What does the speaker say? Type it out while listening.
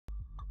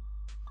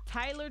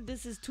Tyler,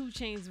 this is 2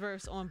 Chainz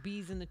verse on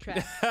Bees in the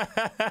Trap.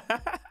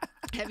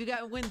 Have you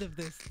gotten wind of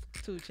this,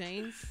 2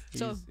 Chainz?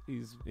 So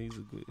He's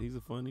a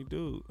funny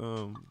dude.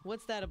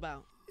 what's that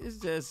about? It's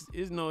just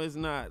it's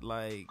not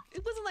like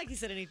It wasn't like he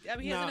said anything. I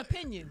mean, he has an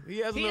opinion. He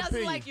has an opinion.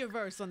 Doesn't like your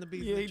verse on the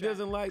Bees in the Trap. Yeah, he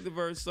doesn't like the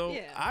verse. So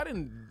I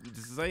didn't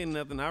say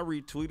nothing. I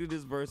retweeted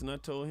his verse and I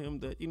told him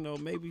that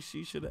maybe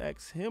she should have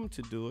asked him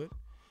to do it,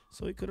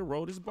 so he could have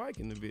rode his bike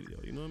in the video.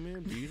 You know what I mean?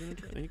 Bees in the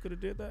Trap. And he could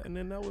have did that, and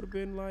then that would have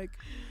been like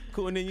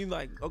cool. And then you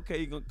like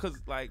okay, because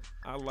like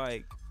I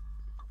like.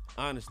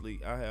 Honestly,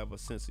 I have a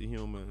sense of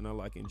humor and I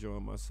like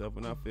enjoying myself,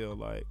 and I feel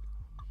like,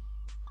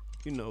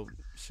 I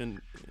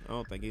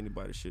don't think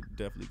anybody should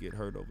definitely get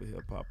hurt over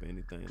hip hop or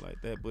anything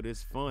like that. But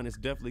it's fun. It's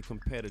definitely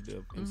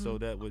competitive, and so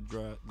that would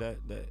drive that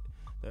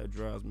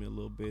drives me a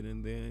little bit.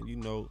 And then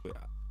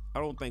I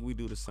don't think we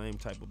do the same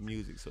type of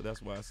music, so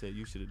that's why I said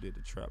you should have did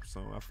the trap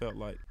song. I felt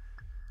like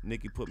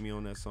Nicki put me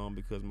on that song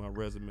because my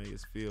resume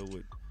is filled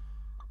with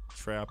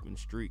trap and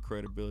street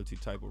credibility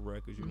type of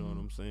records. You know what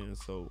I'm saying?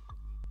 So.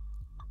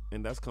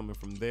 And that's coming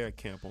from their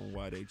camp on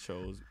why they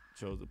chose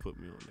to put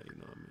me on there, you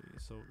know what I mean?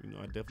 So,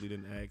 I definitely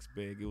didn't ask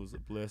beg. It was a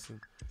blessing.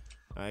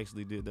 I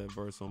actually did that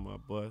verse on my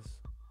bus.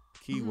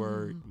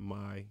 Keyword,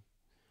 my.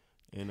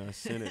 And I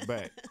sent it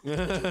back.